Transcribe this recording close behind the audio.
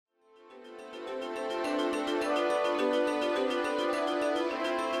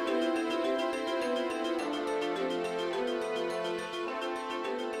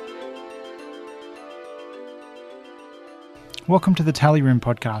Welcome to the Tally Room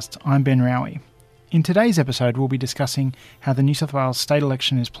podcast. I'm Ben Rowie. In today's episode, we'll be discussing how the New South Wales state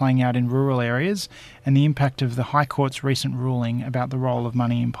election is playing out in rural areas and the impact of the High Court's recent ruling about the role of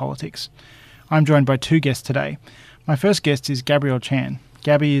money in politics. I'm joined by two guests today. My first guest is Gabrielle Chan.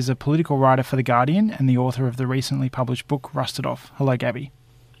 Gabby is a political writer for The Guardian and the author of the recently published book Rusted Off. Hello, Gabby.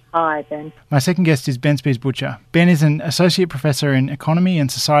 Hi, Ben. My second guest is Ben Spies-Butcher. Ben is an Associate Professor in Economy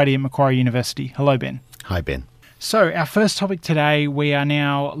and Society at Macquarie University. Hello, Ben. Hi, Ben. So, our first topic today, we are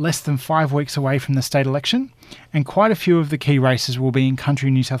now less than 5 weeks away from the state election, and quite a few of the key races will be in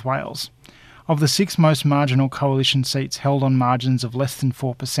country New South Wales. Of the 6 most marginal coalition seats held on margins of less than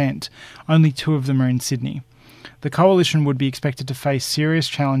 4%, only 2 of them are in Sydney. The coalition would be expected to face serious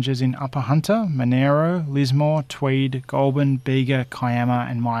challenges in Upper Hunter, Monaro, Lismore, Tweed, Goulburn, Bega, Kiama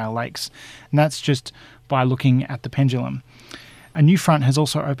and Myall Lakes. And that's just by looking at the pendulum. A new front has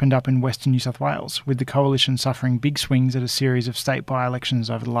also opened up in Western New South Wales, with the coalition suffering big swings at a series of state by-elections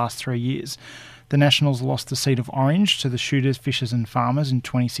over the last 3 years. The Nationals lost the seat of Orange to the Shooters, Fishers and Farmers in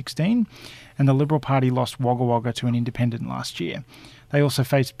 2016, and the Liberal Party lost Wagga Wagga to an independent last year. They also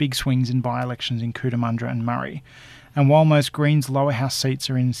faced big swings in by-elections in Cootamundra and Murray. And while most Greens' lower house seats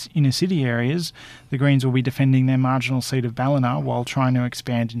are in inner city areas, the Greens will be defending their marginal seat of Ballina while trying to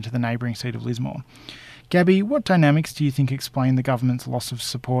expand into the neighbouring seat of Lismore. Gabby, what dynamics do you think explain the government's loss of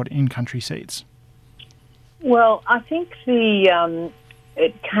support in country seats? Well, I think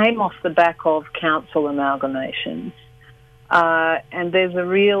it came off the back of council amalgamations. And there's a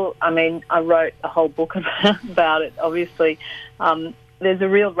real, I wrote a whole book about it, obviously. There's a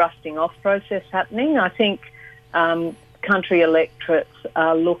real rusting off process happening. I think country electorates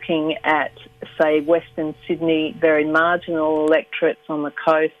are looking at, say, Western Sydney, very marginal electorates on the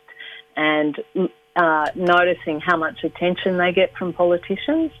coast, and noticing how much attention they get from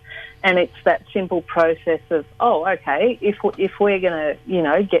politicians. And it's that simple process of, if we're going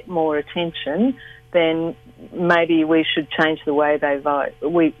to, get more attention, then maybe we should change the way they vote.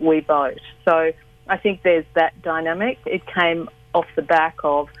 We vote. So I think there's that dynamic. It came off the back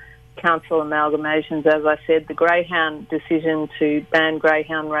of council amalgamations. As I said, the Greyhound decision to ban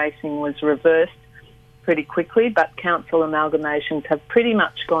greyhound racing was reversed pretty quickly, but council amalgamations have pretty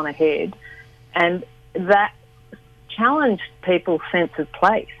much gone ahead. And that challenged people's sense of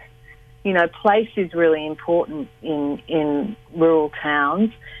place. Place is really important in rural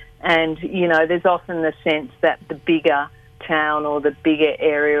towns. And, there's often the sense that the bigger town or the bigger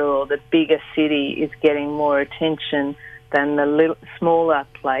area or the bigger city is getting more attention than the smaller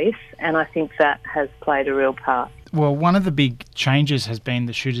place. And I think that has played a real part. Well, one of the big changes has been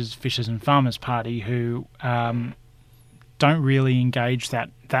the Shooters, Fishers and Farmers Party, who don't really engage that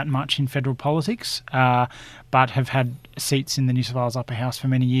much in federal politics, but have had seats in the New South Wales Upper House for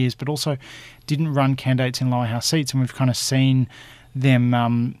many years, but also didn't run candidates in lower house seats. And we've kind of seen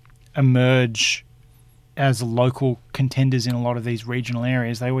them emerge as local contenders in a lot of these regional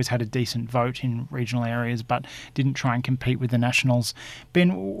areas. They always had a decent vote in regional areas, but didn't try and compete with the Nationals.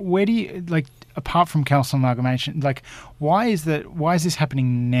 Ben, where do you, apart from council amalgamation, why is this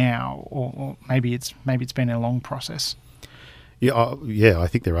happening now? Or maybe it's been a long process. Yeah, I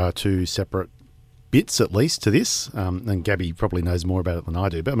think there are 2 separate bits, at least, to this, and Gabby probably knows more about it than I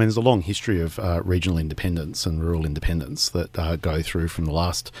do. But, there's a long history of regional independence and rural independence that go through from the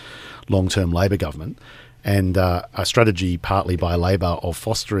last long-term Labor government, and a strategy partly by Labor of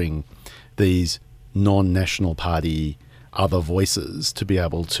fostering these non-national party other voices to be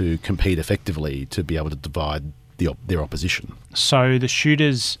able to compete effectively, to be able to divide their opposition. So the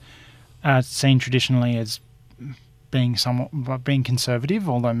Shooters are seen traditionally as being conservative,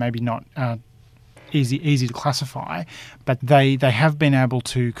 although maybe not easy to classify, but they have been able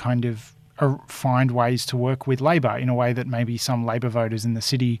to kind of find ways to work with Labor in a way that maybe some Labor voters in the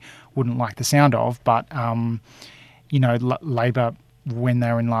city wouldn't like the sound of. But Labor, when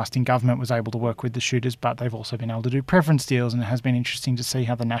they were last in government, was able to work with the Shooters, but they've also been able to do preference deals, and it has been interesting to see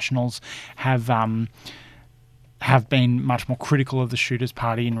how the Nationals have been much more critical of the Shooters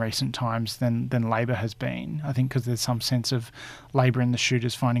Party in recent times than Labor has been. I think because there's some sense of Labor and the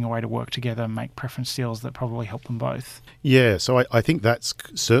Shooters finding a way to work together and make preference deals that probably help them both. Yeah, so I think that's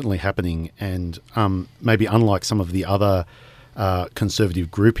certainly happening, and maybe unlike some of the other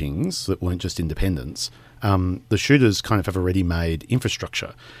conservative groupings that weren't just independents, the Shooters kind of have a ready-made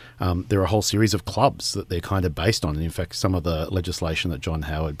infrastructure. There are a whole series of clubs that they're kind of based on. And in fact, some of the legislation that John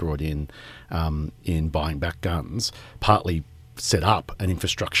Howard brought in buying back guns partly set up an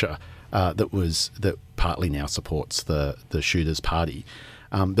infrastructure that partly now supports the Shooters Party.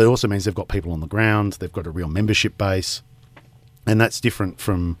 But it also means they've got people on the ground, they've got a real membership base, and that's different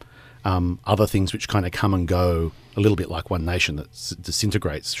from other things which kind of come and go a little bit like One Nation that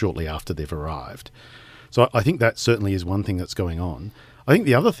disintegrates shortly after they've arrived. So I think that certainly is one thing that's going on. I think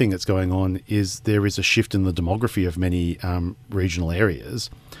the other thing that's going on is there is a shift in the demography of many regional areas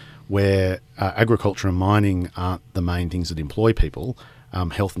where agriculture and mining aren't the main things that employ people,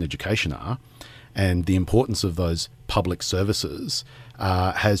 health and education are, and the importance of those public services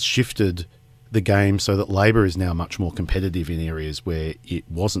has shifted the game so that labour is now much more competitive in areas where it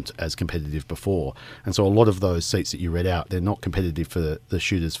wasn't as competitive before. And so a lot of those seats that you read out, they're not competitive for the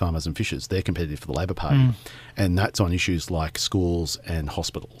shooters, farmers and fishers. They're competitive for the Labor Party. And that's on issues like schools and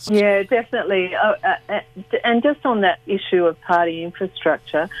hospitals. Yeah, definitely. And just on that issue of party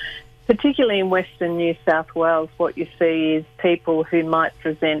infrastructure, particularly in Western New South Wales, what you see is people who might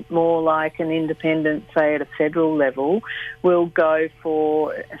present more like an independent, say at a federal level, will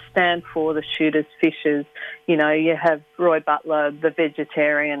stand for the shooters, fishers. You know, you have Roy Butler, the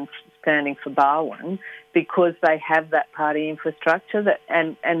vegetarian, standing for Barwon, because they have that party infrastructure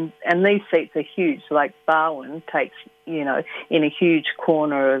and these seats are huge. Like Barwon takes, you know, in a huge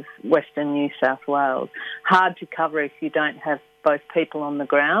corner of Western New South Wales. Hard to cover if you don't have both people on the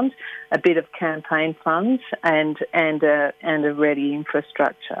ground, a bit of campaign funds and a ready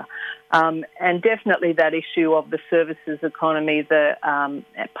infrastructure. And definitely that issue of the services economy, the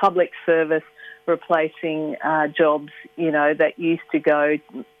public service replacing jobs, you know, that used to go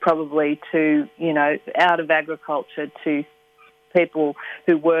probably to, you know, out of agriculture to people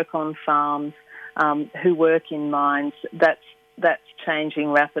who work on farms, who work in mines. That's changing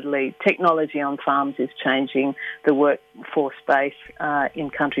rapidly. Technology on farms is changing the workforce base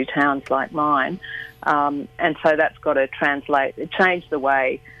in country towns like mine. And so that's got to change the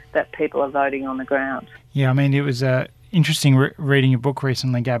way that people are voting on the ground. Yeah, I mean, it was interesting reading your book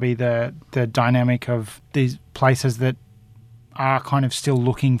recently, Gabby, the dynamic of these places that are kind of still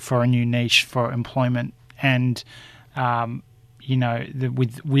looking for a new niche for employment and you know,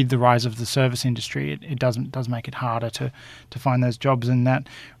 with the rise of the service industry, it does make it harder to find those jobs, and that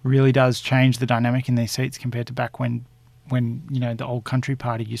really does change the dynamic in these seats compared to back when you know the old country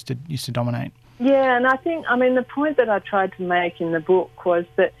party used to dominate. Yeah, and I think, I mean, the point that I tried to make in the book was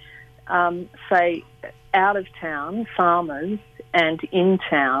that, say, out of town farmers and in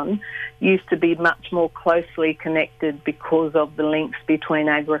town used to be much more closely connected because of the links between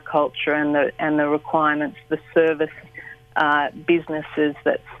agriculture and the requirements, the service businesses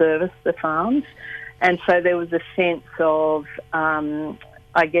that service the farms. And so there was a sense of,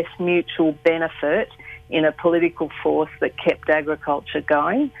 I guess, mutual benefit in a political force that kept agriculture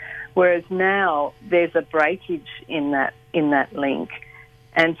going. Whereas now there's a breakage in that link.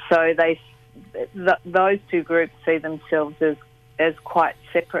 And so those two groups see themselves as quite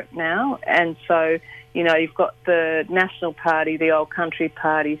separate now. And so, you know, you've got the National Party, the Old Country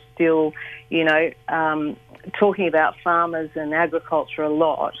Party still, you know, talking about farmers and agriculture a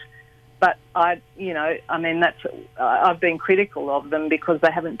lot, but I've been critical of them because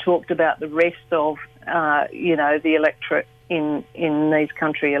they haven't talked about the rest of, you know, the electorate in these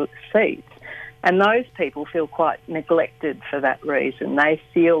country seats. And those people feel quite neglected for that reason. They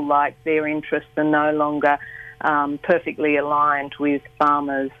feel like their interests are no longer perfectly aligned with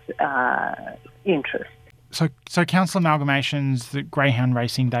farmers' interests. So council amalgamations, the greyhound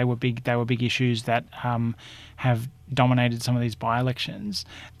racing, they were big issues that have dominated some of these by-elections.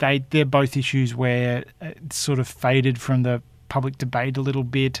 They're both issues where it sort of faded from the public debate a little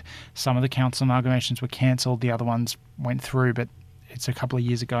bit. Some of the council amalgamations were cancelled, the other ones went through, but it's a couple of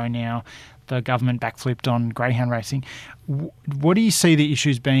years ago now. The government backflipped on greyhound racing. What do you see the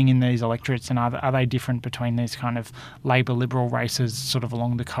issues being in these electorates, and are they different between these kind of Labor-Liberal races sort of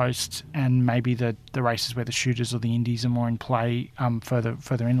along the coast and maybe the races where the shooters or the indies are more in play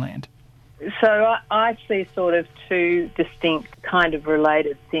further inland? So I see sort of two distinct kind of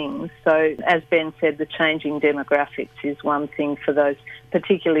related things. So as Ben said, the changing demographics is one thing for those,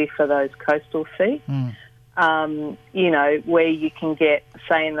 particularly for those coastal seats. You know, where you can get,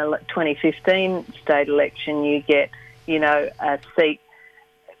 say in the 2015 state election, you get, you know, a seat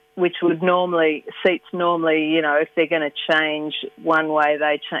which would normally, you know, if they're going to change one way,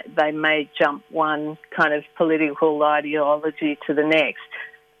 they may jump one kind of political ideology to the next.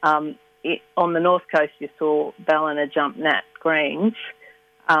 On the North Coast, you saw Ballina jump Nat Greens.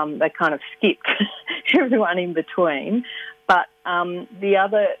 They kind of skipped everyone in between. But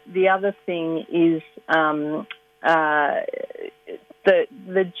the other thing is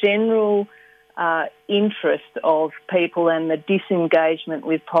the general interest of people and the disengagement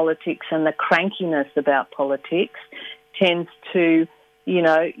with politics and the crankiness about politics tends to,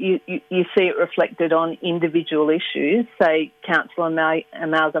 you see it reflected on individual issues, say council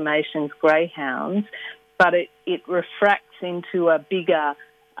amalgamations, greyhounds, but it refracts into a bigger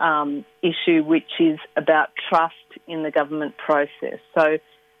issue, which is about trust in the government process. So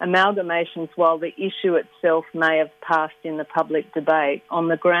amalgamations, while the issue itself may have passed in the public debate, on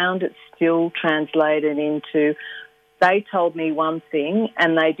the ground it's still translated into they told me one thing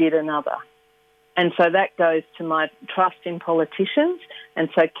and they did another. And so that goes to my trust in politicians. And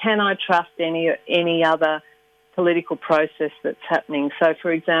so can I trust any other political process that's happening? So,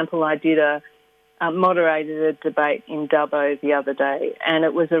 for example, I moderated a debate in Dubbo the other day, and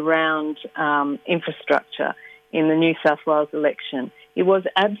it was around infrastructure in the New South Wales election. It was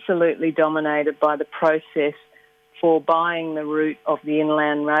absolutely dominated by the process for buying the route of the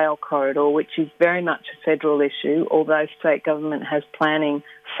Inland Rail Corridor, which is very much a federal issue, although state government has planning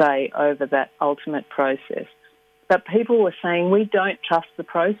say over that ultimate process. But people were saying, we don't trust the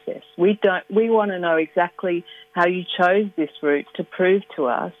process. We want to know exactly how you chose this route to prove to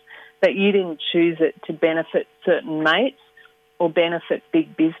us that you didn't choose it to benefit certain mates or benefit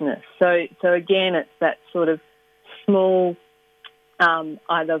big business. So again, it's that sort of small,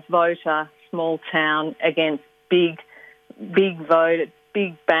 either voter, small town against big vote,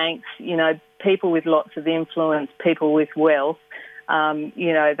 big banks, people with lots of influence, people with wealth.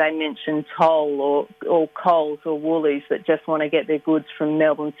 They mentioned Toll or Coles or Woolies that just want to get their goods from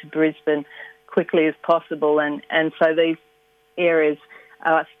Melbourne to Brisbane quickly as possible. And so these areas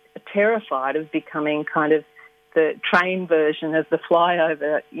are terrified of becoming kind of the train version of the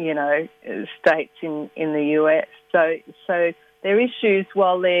flyover, states in the US. So their issues,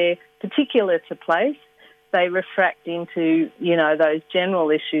 while they're particular to place, they refract into, those general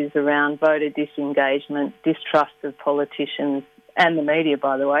issues around voter disengagement, distrust of politicians and the media,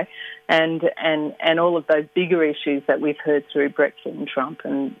 by the way, and all of those bigger issues that we've heard through Brexit and Trump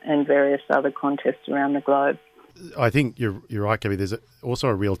and various other contests around the globe. I think you're right, Gabby. There's also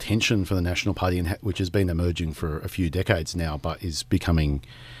a real tension for the National Party, which has been emerging for a few decades now, but is becoming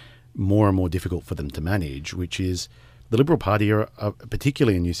more and more difficult for them to manage, which is the Liberal Party,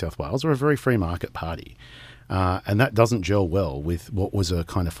 particularly in New South Wales, are a very free market party. And that doesn't gel well with what was a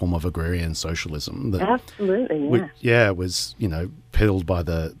kind of form of agrarian socialism. That, absolutely, yeah. Was, peddled by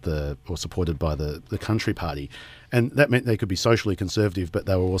or supported by the Country Party. And that meant they could be socially conservative, but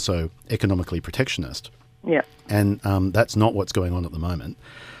they were also economically protectionist. Yeah. And that's not what's going on at the moment.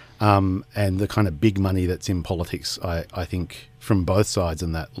 And the kind of big money that's in politics, I think, from both sides,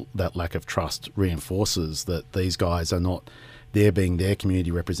 and that lack of trust reinforces that these guys are not there being their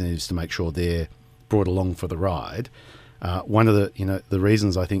community representatives to make sure they're brought along for the ride. One of the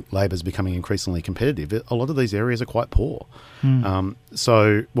reasons I think Labor's becoming increasingly competitive, a lot of these areas are quite poor.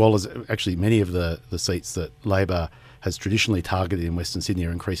 So while there's actually many of the seats that Labor has traditionally targeted in Western Sydney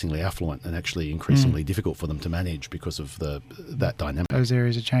are increasingly affluent and actually increasingly difficult for them to manage because of that dynamic. Those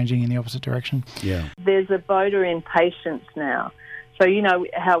areas are changing in the opposite direction. Yeah. There's a voter impatience now. So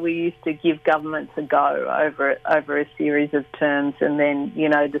how we used to give governments a go over a series of terms and then,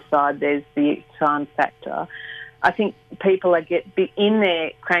 decide there's the time factor. I think people in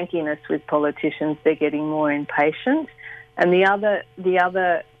their crankiness with politicians, they're getting more impatient. And the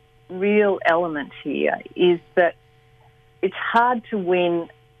other real element here is that it's hard to win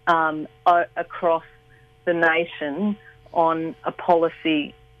across the nation on a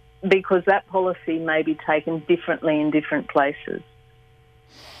policy because that policy may be taken differently in different places.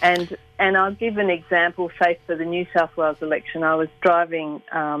 And I'll give an example, say, for the New South Wales election. I was driving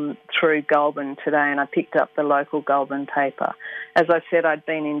through Goulburn today and I picked up the local Goulburn paper. As I said, I'd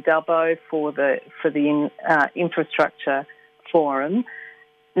been in Dubbo for the infrastructure forum.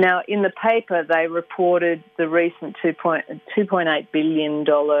 Now, in the paper, they reported the recent $2.8 billion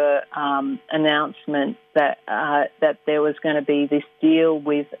announcement that there was going to be this deal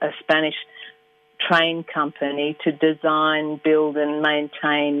with a Spanish train company to design, build and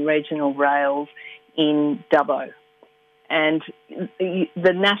maintain regional rails in Dubbo. And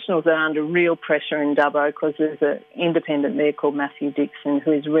the Nationals are under real pressure in Dubbo because there's an independent there called Matthew Dixon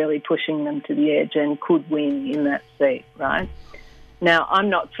who is really pushing them to the edge and could win in that seat, right? Now, I'm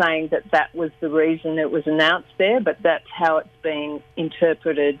not saying that was the reason it was announced there, but that's how it's been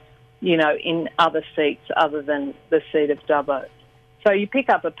interpreted, in other seats other than the seat of Dubbo. So you pick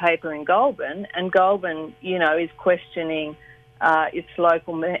up a paper in Goulburn, and Goulburn, is questioning its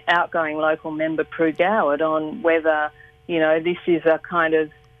outgoing local member, Prue Goward, on whether, this is a kind of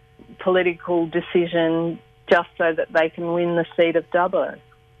political decision just so that they can win the seat of Dubbo.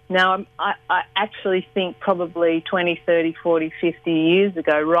 Now, I actually think probably 20, 30, 40, 50 years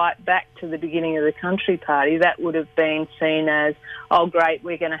ago, right back to the beginning of the Country Party, that would have been seen as, oh, great,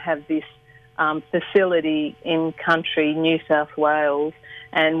 we're going to have this facility in country New South Wales,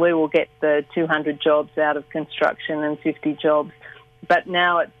 and we will get the 200 jobs out of construction and 50 jobs. But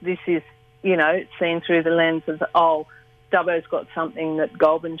now this is, seen through the lens of, Dubbo's got something that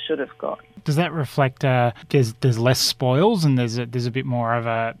Goulburn should have got. Does that reflect there's less spoils and there's a bit more of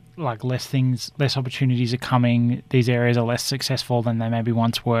a, like, less opportunities are coming, these areas are less successful than they maybe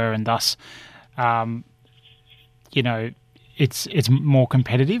once were, and thus, it's more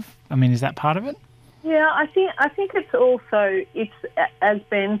competitive? I mean, is that part of it? Yeah, I think it's also, as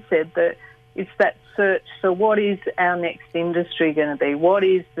Ben said, that it's that search for what is our next industry going to be? What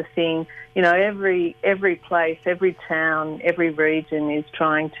is the thing? Every place, every town, every region is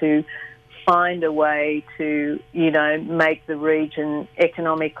trying to find a way to, make the region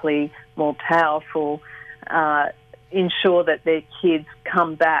economically more powerful, ensure that their kids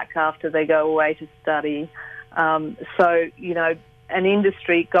come back after they go away to study. An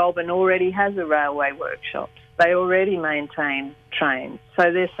industry, Goulburn already has a railway workshops. They already maintain trains.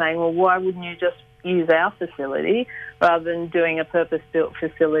 So they're saying, well, why wouldn't you just use our facility rather than doing a purpose-built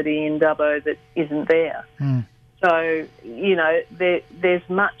facility in Dubbo that isn't there? Mm. So, there's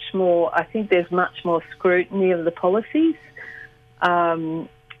much more, I think there's much more scrutiny of the policies, and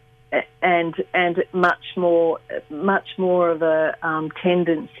much more of a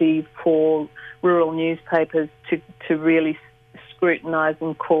tendency for rural newspapers to really scrutinise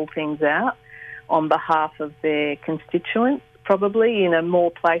and call things out on behalf of their constituents, probably in a more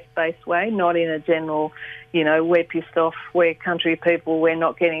place-based way, not in a general, we're pissed off, we're country people, we're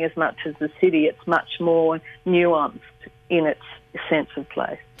not getting as much as the city. It's much more nuanced in its sense of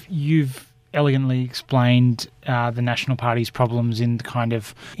place. You've elegantly explained the National Party's problems in the kind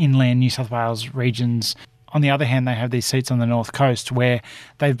of inland New South Wales regions. On the other hand, they have these seats on the North Coast where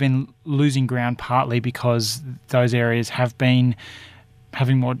they've been losing ground partly because those areas have been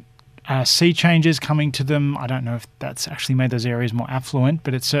having more sea changes coming to them. I don't know if that's actually made those areas more affluent,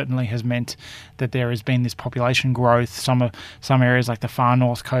 but it certainly has meant that there has been this population growth. Some areas like the far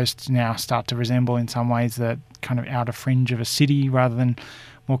North Coast now start to resemble in some ways the kind of outer fringe of a city rather than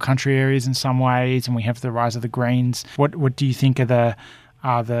more country areas in some ways, and we have the rise of the Greens. What do you think are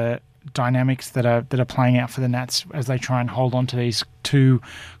the dynamics that are playing out for the Nats as they try and hold on to these two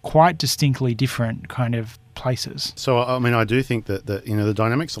quite distinctly different kind of places? So, I mean, I do think that the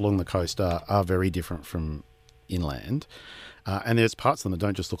dynamics along the coast are very different from inland. And there's parts of them that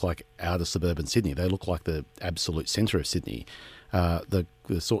don't just look like outer suburban Sydney. They look like the absolute centre of Sydney. The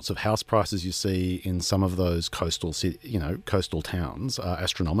sorts of house prices you see in some of those coastal towns are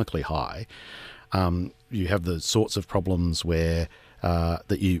astronomically high. You have the sorts of problems where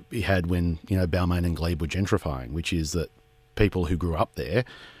that you had when Balmain and Glebe were gentrifying, which is that people who grew up there,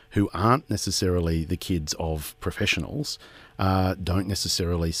 who aren't necessarily the kids of professionals, don't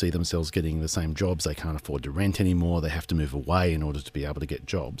necessarily see themselves getting the same jobs. They can't afford to rent anymore. They have to move away in order to be able to get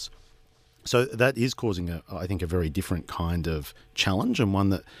jobs. So that is causing, I think, a very different kind of challenge, and one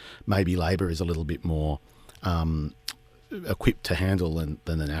that maybe Labor is a little bit more equipped to handle than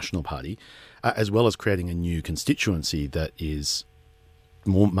the National Party, as well as creating a new constituency that is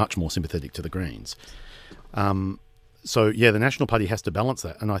much more sympathetic to the Greens. So, the National Party has to balance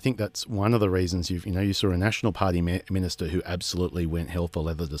that. And I think that's one of the reasons you saw a National Party minister who absolutely went hell for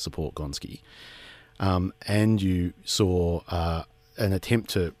leather to support Gonski. And you saw an attempt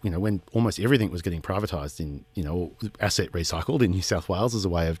to, when almost everything was getting privatised in, asset recycled in New South Wales as a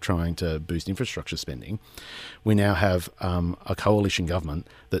way of trying to boost infrastructure spending, we now have a coalition government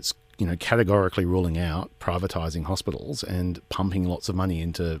that's categorically ruling out privatising hospitals and pumping lots of money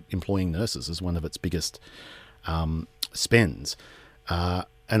into employing nurses as one of its biggest spends.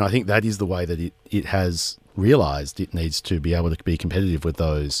 And I think that is the way that it has realised it needs to be able to be competitive with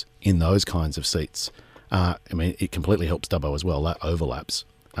those in those kinds of seats. It completely helps Dubbo as well. That overlaps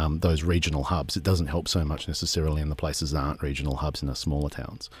those regional hubs. It doesn't help so much necessarily in the places that aren't regional hubs in the smaller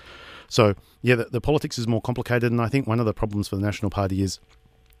towns. So, the politics is more complicated, and I think one of the problems for the National Party is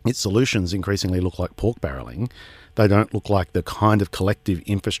its solutions increasingly look like pork barrelling. They don't look like the kind of collective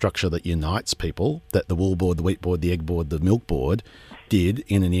infrastructure that unites people that the wool board, the wheat board, the egg board, the milk board did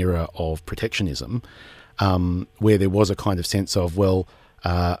in an era of protectionism, where there was a kind of sense of,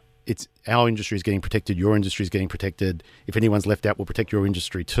 it's our industry is getting protected, your industry is getting protected. If anyone's left out, we'll protect your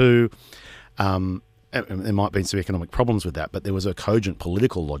industry too. there might be some economic problems with that, but there was a cogent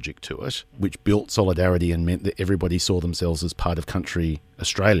political logic to it, which built solidarity and meant that everybody saw themselves as part of country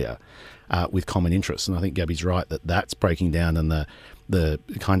Australia with common interests. And I think Gabby's right that that's breaking down, and the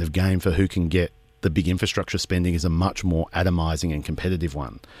kind of game for who can get the big infrastructure spending is a much more atomising and competitive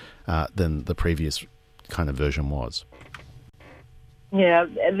one than the previous kind of version was. Yeah,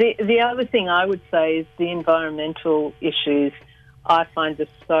 the other thing I would say is the environmental issues I find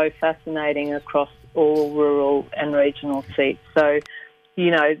just so fascinating across all rural and regional seats. So,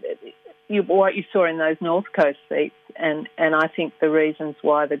 what you saw in those North Coast seats, and I think the reasons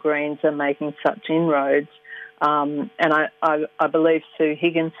why the Greens are making such inroads, and I believe Sue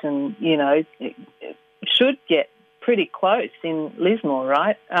Higginson, should get pretty close in Lismore,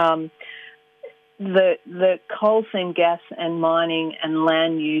 right? The coal seam gas and mining and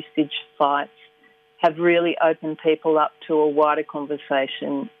land usage fights have really opened people up to a wider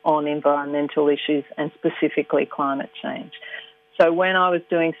conversation on environmental issues and specifically climate change. So when I was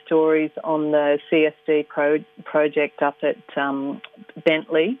doing stories on the CSD project up at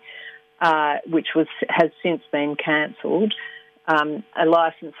Bentley, which has since been cancelled, a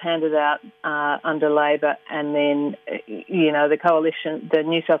licence handed out under Labor, and then, the coalition, the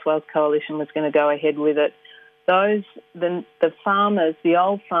New South Wales Coalition, was going to go ahead with it. The farmers, the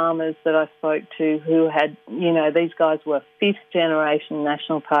old farmers that I spoke to who had, these guys were fifth generation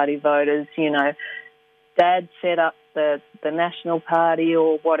National Party voters, Dad set up the National Party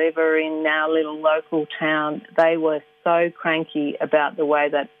or whatever in our little local town. They were so cranky about the way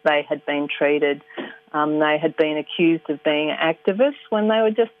that they had been treated. They had been accused of being activists when they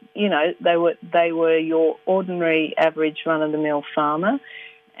were just, they were your ordinary average run-of-the-mill farmer,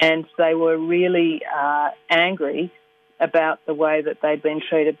 and they were really angry about the way that they'd been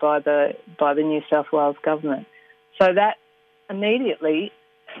treated by the New South Wales government. So that immediately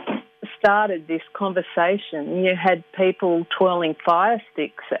started this conversation. You had people twirling fire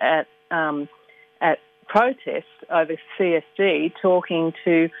sticks at protests over CSD, talking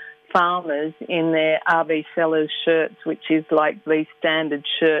to farmers in their RV sellers shirts, which is like the standard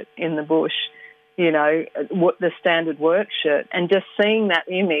shirt in the bush, the standard work shirt. And just seeing that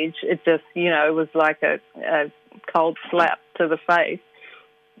image, it just, was like a cold slap to the face.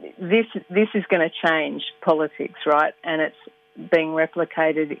 This is going to change politics, right? And it's being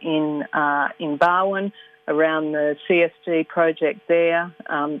replicated in Barwon around the CSG project there,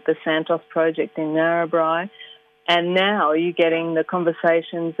 the Santos project in Narrabri. And now you're getting the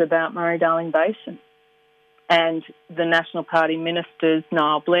conversations about Murray-Darling Basin. And the National Party ministers,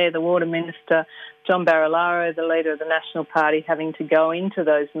 Niall Blair, the Water Minister, John Barilaro, the leader of the National Party, having to go into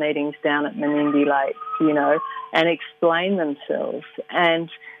those meetings down at Menindee Lakes, and explain themselves. And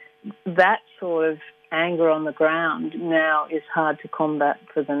that sort of anger on the ground now is hard to combat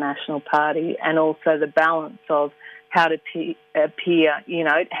for the National Party, and also the balance of how to appear,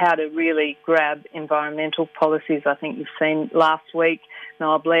 how to really grab environmental policies. I think you've seen last week,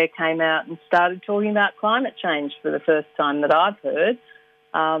 Niall Blair came out and started talking about climate change for the first time that I've heard.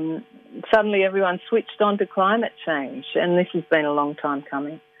 Suddenly everyone switched on to climate change, and this has been a long time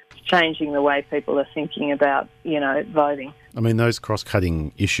coming. It's changing the way people are thinking about, voting. I mean, those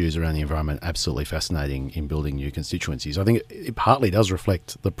cross-cutting issues around the environment are absolutely fascinating in building new constituencies. I think it partly does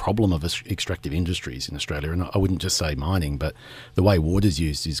reflect the problem of extractive industries in Australia, and I wouldn't just say mining, but the way water's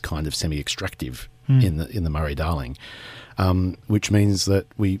used is kind of semi-extractive in the Murray-Darling, which means that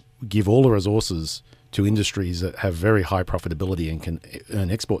we give all the resources to industries that have very high profitability and can earn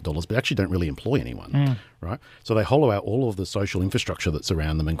export dollars, but actually don't really employ anyone, right? So they hollow out all of the social infrastructure that's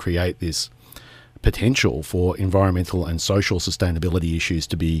around them and create this potential for environmental and social sustainability issues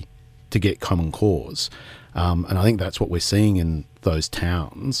to get common cause. And I think that's what we're seeing in those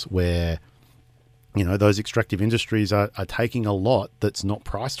towns where, those extractive industries are taking a lot that's not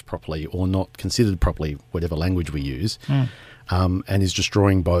priced properly or not considered properly, whatever language we use, and is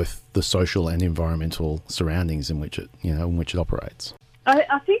destroying both the social and environmental surroundings in which it operates.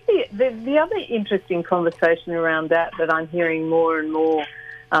 I think the other interesting conversation around that I'm hearing more and more,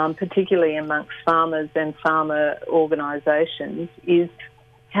 particularly amongst farmers and farmer organisations, is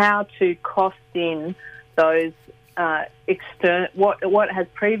how to cost in those what has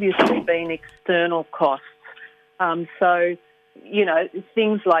previously been external costs. So,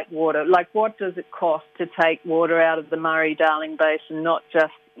 things like water, like what does it cost to take water out of the Murray-Darling Basin, not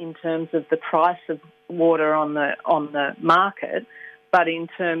just in terms of the price of water on the market, but in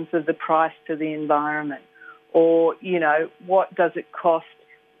terms of the price to the environment? Or, what does it cost?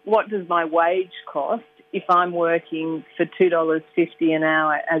 What does my wage cost if I'm working for $2.50 an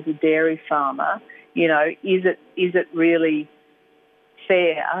hour as a dairy farmer? Is it really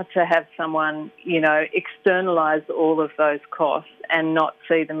fair to have someone, externalise all of those costs and not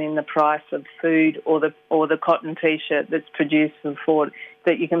see them in the price of food or the cotton T-shirt that's produced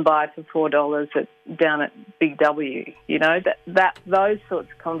that you can buy for $4 down at Big W. Those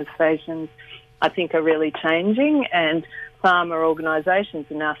sorts of conversations I think are really changing, and farmer organisations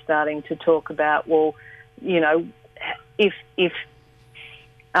are now starting to talk about, if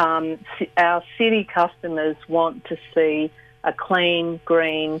our city customers want to see a clean,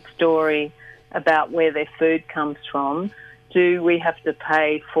 green story about where their food comes from, do we have to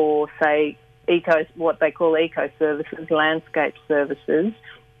pay for, say, what they call eco-services, landscape services,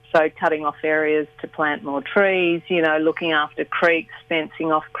 so cutting off areas to plant more trees, looking after creeks,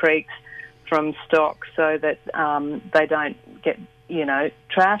 fencing off creeks from stock so that they don't get,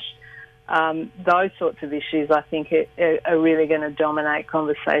 trashed. Those sorts of issues, I think, are really going to dominate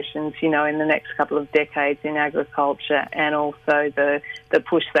conversations, in the next couple of decades in agriculture, and also the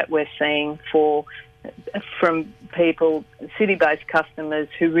push that we're seeing from people, city-based customers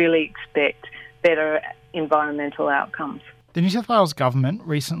who really expect better environmental outcomes. The New South Wales government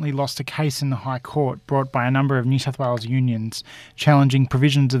recently lost a case in the High Court brought by a number of New South Wales unions challenging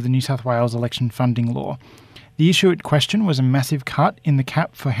provisions of the New South Wales election funding law. The issue at question was a massive cut in the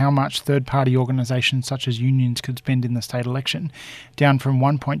cap for how much third-party organisations such as unions could spend in the state election, down from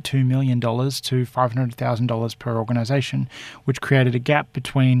 $1.2 million to $500,000 per organisation, which created a gap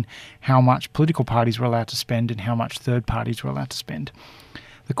between how much political parties were allowed to spend and how much third parties were allowed to spend.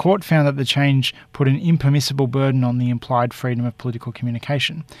 The court found that the change put an impermissible burden on the implied freedom of political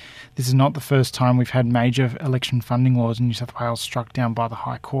communication. This is not the first time we've had major election funding laws in New South Wales struck down by the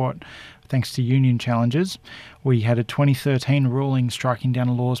High Court, thanks to union challenges. We had a 2013 ruling striking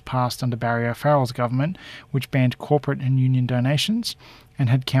down laws passed under Barry O'Farrell's government, which banned corporate and union donations and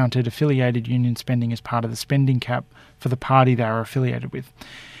had counted affiliated union spending as part of the spending cap for the party they were affiliated with.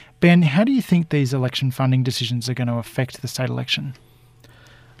 Ben, how do you think these election funding decisions are going to affect the state election?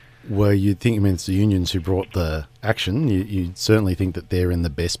 Well, you'd think it's the unions who brought the action. You'd certainly think that they're in the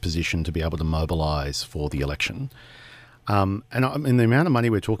best position to be able to mobilise for the election. And I mean, the amount of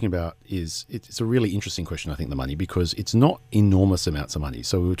money we're talking about it's a really interesting question, I think, the money, because it's not enormous amounts of money.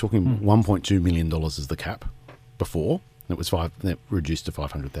 So we were talking $1.2 million as the cap before, and it reduced to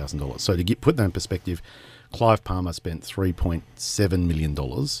 $500,000. So to put that in perspective, Clive Palmer spent $3.7 million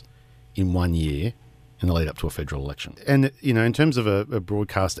in 1 year in the lead up to a federal election. And, in terms of a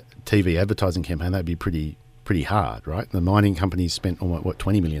broadcast TV advertising campaign, that'd be pretty hard, right? The mining companies spent almost,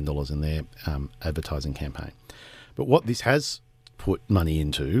 $20 million in their advertising campaign. But what this has put money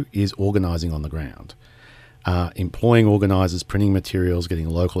into is organising on the ground, employing organisers, printing materials, getting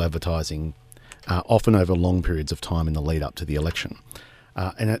local advertising, often over long periods of time in the lead up to the election.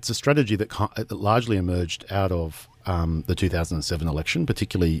 And it's a strategy that largely emerged out of the 2007 election,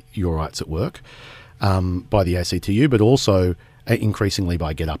 particularly Your Rights at Work, by the ACTU, but also increasingly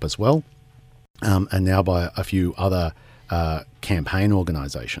by Get Up as well, and now by a few other campaign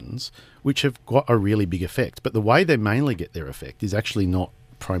organisations, which have got a really big effect. But the way they mainly get their effect is actually not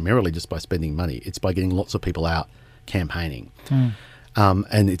primarily just by spending money. It's by getting lots of people out campaigning.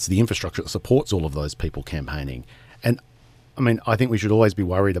 And it's the infrastructure that supports all of those people campaigning. And I mean, I think we should always be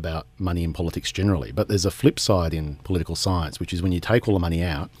worried about money in politics generally, but there's a flip side in political science, which is when you take all the money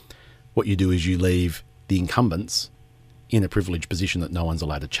out, what you do is you leave the incumbents in a privileged position that no one's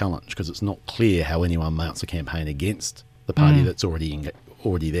allowed to challenge, because it's not clear how anyone mounts a campaign against the party that's already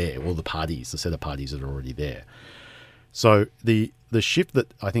there, or the set of parties that are already there. So the shift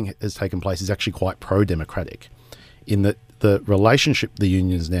that I think has taken place is actually quite pro-democratic, in that the relationship the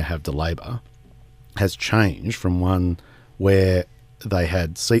unions now have to Labor has changed from one where they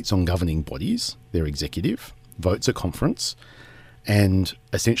had seats on governing bodies, their executive, votes at conference, and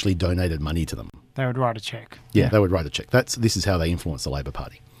essentially donated money to them. They would write a cheque. Yeah, they would write a cheque. This is how they influence the Labor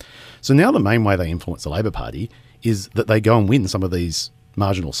Party. So now the main way they influence the Labor Party is that they go and win some of these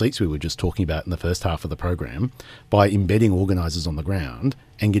marginal seats we were just talking about in the first half of the program by embedding organisers on the ground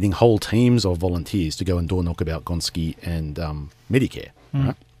and getting whole teams of volunteers to go and door knock about Gonski and Medicare,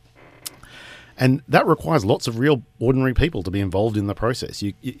 right? And that requires lots of real ordinary people to be involved in the process.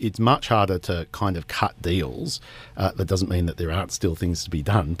 It's much harder to kind of cut deals. That doesn't mean that there aren't still things to be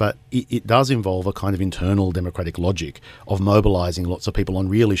done, but it does involve a kind of internal democratic logic of mobilising lots of people on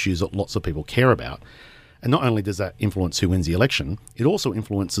real issues that lots of people care about. And not only does that influence who wins the election, it also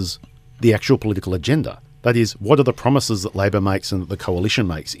influences the actual political agenda. That is, what are the promises that Labor makes and that the coalition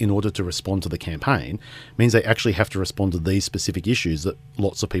makes in order to respond to the campaign? It means they actually have to respond to these specific issues that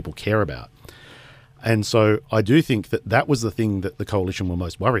lots of people care about. And so I do think that was the thing that the coalition were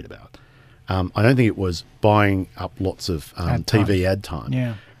most worried about, I don't think it was buying up lots of TV ad time.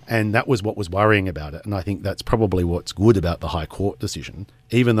 Yeah. And that was what was worrying about it. And I think that's probably what's good about the High Court decision,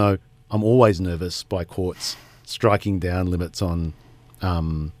 even though I'm always nervous by courts striking down limits on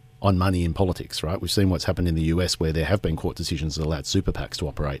money in politics, right? We've seen what's happened in the US where there have been court decisions that allowed super PACs to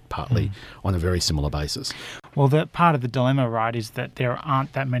operate partly on a very similar basis. Well, part of the dilemma, right, is that there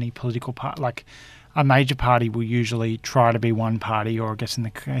aren't that many political parties. Like, a major party will usually try to be one party, or I guess in the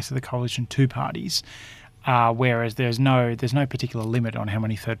case of the coalition, two parties. Whereas there's no particular limit on how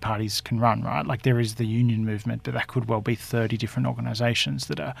many third parties can run, right? Like, there is the union movement, but that could well be 30 different organisations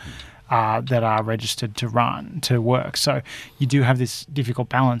that are registered to work. So you do have this difficult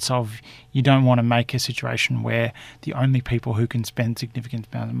balance of, you don't want to make a situation where the only people who can spend significant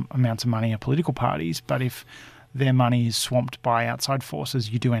amounts of money are political parties, but if their money is swamped by outside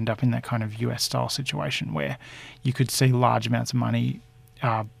forces, you do end up in that kind of US-style situation where you could see large amounts of money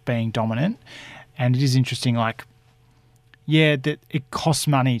being dominant. And it is interesting, like, yeah, that it costs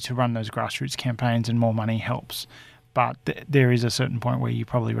money to run those grassroots campaigns and more money helps. But there is a certain point where you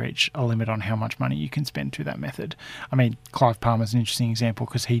probably reach a limit on how much money you can spend through that method. I mean, Clive Palmer's an interesting example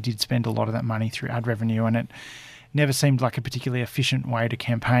because he did spend a lot of that money through ad revenue, and it never seemed like a particularly efficient way to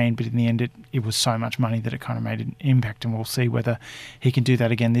campaign, but in the end it was so much money that it kind of made an impact, and we'll see whether he can do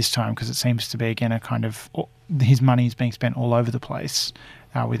that again this time, because it seems to be, again, a kind of, his money is being spent all over the place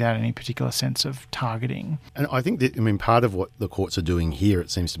without any particular sense of targeting. And I think that, part of what the courts are doing here, it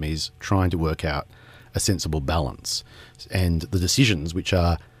seems to me, is trying to work out a sensible balance. And the decisions which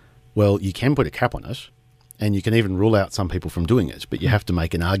are, well, you can put a cap on it, and you can even rule out some people from doing it, but you have to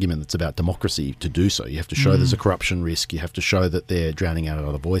make an argument that's about democracy to do so. You have to show there's a corruption risk. You have to show that they're drowning out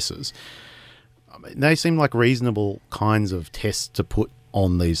other voices. They seem like reasonable kinds of tests to put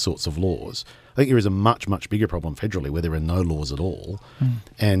on these sorts of laws. I think there is a much, much bigger problem federally where there are no laws at all.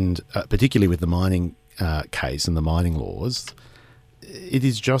 And particularly with the mining case and the mining laws, it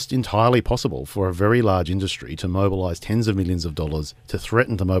is just entirely possible for a very large industry to mobilise tens of millions of dollars, to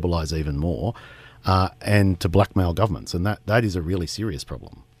threaten to mobilise even more, and to blackmail governments. And that is a really serious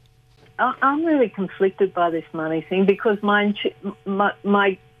problem. I'm really conflicted by this money thing, because my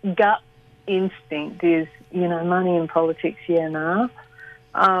gut instinct is, money in politics, nah.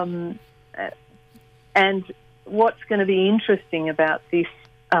 And what's going to be interesting about this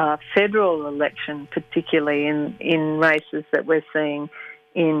federal election, particularly in races that we're seeing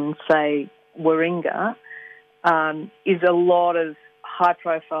in, say, Warringah, is a lot of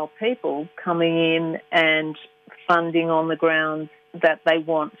high-profile people coming in and funding on the grounds that they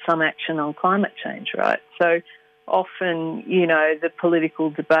want some action on climate change, right? So often, the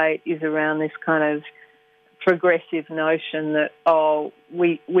political debate is around this kind of progressive notion that,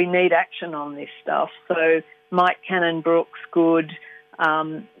 we need action on this stuff. So Mike Cannon-Brookes good,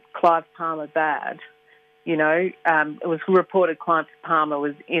 Clive Palmer bad. It was reported Clive Palmer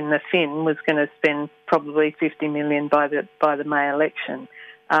was in the Fin, was going to spend probably $50 million by the May election.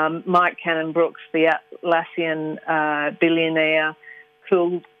 Mike Cannon-Brookes, the Atlassian billionaire,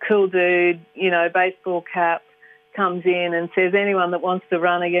 cool dude, baseball cap, comes in and says, anyone that wants to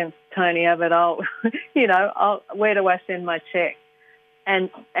run against Tony Abbott, where do I send my check? And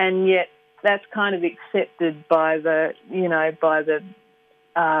yet that's kind of accepted by the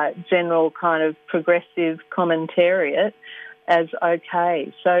general kind of progressive commentariat as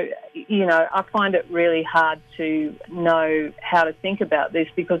okay. So, I find it really hard to know how to think about this,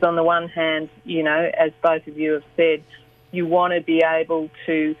 because on the one hand, as both of you have said, you want to be able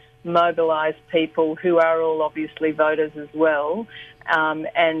to mobilise people who are all obviously voters as well,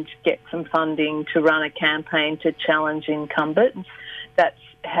 and get some funding to run a campaign to challenge incumbents. That's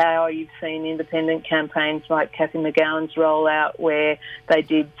how you've seen independent campaigns like Cathy McGowan's rollout, where they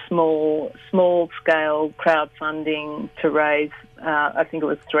did small-scale crowdfunding to raise, I think it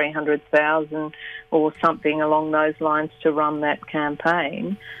was $300,000 or something along those lines to run that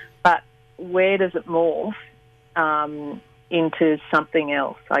campaign. But where does it morph into something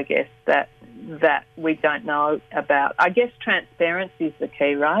else, I guess, that we don't know about? I guess transparency is the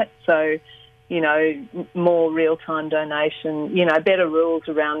key, right? So, more real-time donation, better rules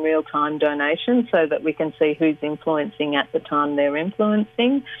around real-time donation so that we can see who's influencing at the time they're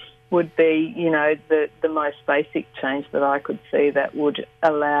influencing would be, the most basic change that I could see that would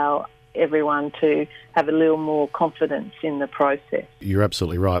allow everyone to have a little more confidence in the process. You're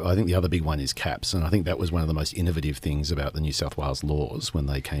absolutely right. I think the other big one is caps, and I think that was one of the most innovative things about the New South Wales laws when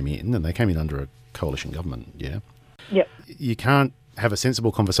they came in, and they came in under a coalition government, yeah? Yep. You can't have a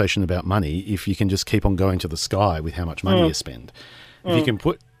sensible conversation about money if you can just keep on going to the sky with how much money you spend. If you can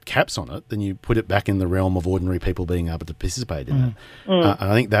put caps on it, then you put it back in the realm of ordinary people being able to participate in it. And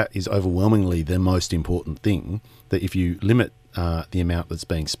I think that is overwhelmingly the most important thing, that if you limit the amount that's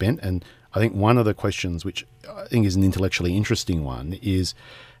being spent, and I think one of the questions, which I think is an intellectually interesting one, is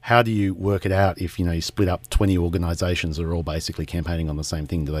how do you work it out if, you split up 20 organisations that are all basically campaigning on the same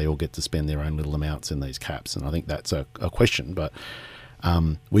thing? Do they all get to spend their own little amounts in these caps? And I think that's a question, but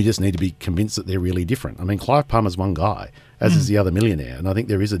we just need to be convinced that they're really different. I mean, Clive Palmer's one guy, as is the other millionaire, and I think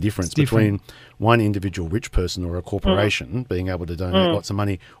there is a difference between one individual rich person or a corporation being able to donate lots of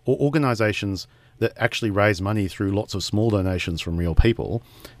money, or organisations that actually raise money through lots of small donations from real people,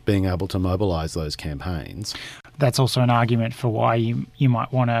 being able to mobilise those campaigns. That's also an argument for why you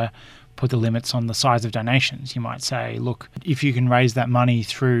might want to put the limits on the size of donations. You might say, look, if you can raise that money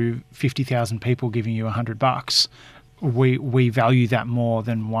through 50,000 people giving you $100, we value that more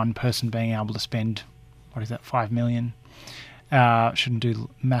than one person being able to spend, what is that, 5 million? Shouldn't do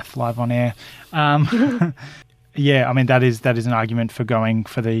math live on air. Yeah, I mean, that is an argument for going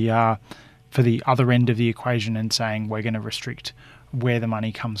for the other end of the equation and saying we're going to restrict where the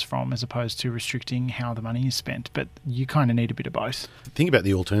money comes from as opposed to restricting how the money is spent. But you kind of need a bit of both. Think about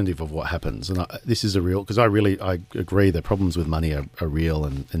the alternative of what happens. And this is a real, because I agree that problems with money are real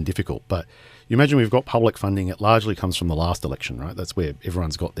and difficult. But you imagine we've got public funding. It largely comes from the last election, right? That's where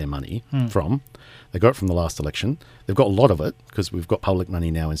everyone's got their money from. They got it from the last election. They've got a lot of it because we've got public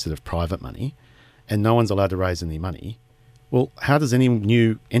money now instead of private money. And no one's allowed to raise any money. Well, how does any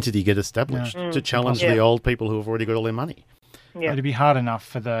new entity get established to challenge the old people who have already got all their money? Yeah. It'd be hard enough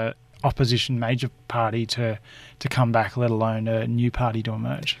for the opposition major party to come back, let alone a new party to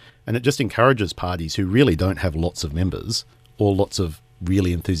emerge. And it just encourages parties who really don't have lots of members or lots of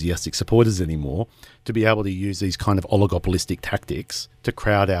really enthusiastic supporters anymore to be able to use these kind of oligopolistic tactics to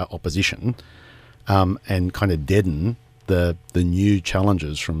crowd out opposition and kind of deaden the new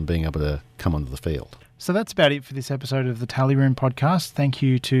challenges from being able to come onto the field. So that's about it for this episode of the Tally Room podcast. Thank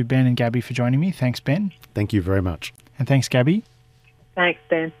you to Ben and Gabby for joining me. Thanks, Ben. Thank you very much. And thanks, Gabby. Thanks,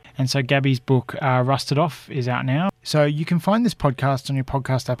 Ben. And so Gabby's book, Rusted Off, is out now. So you can find this podcast on your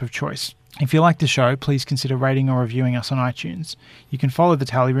podcast app of choice. If you like the show, please consider rating or reviewing us on iTunes. You can follow The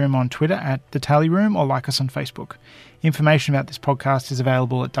Tally Room on Twitter at The Tally Room or like us on Facebook. Information about this podcast is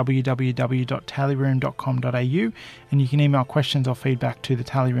available at www.tallyroom.com.au, and you can email questions or feedback to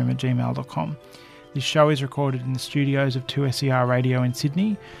thetallyroom@gmail.com. This show is recorded in the studios of 2SER Radio in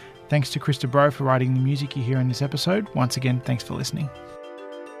Sydney. Thanks to Krista Bro for writing the music you hear in this episode. Once again, thanks for listening.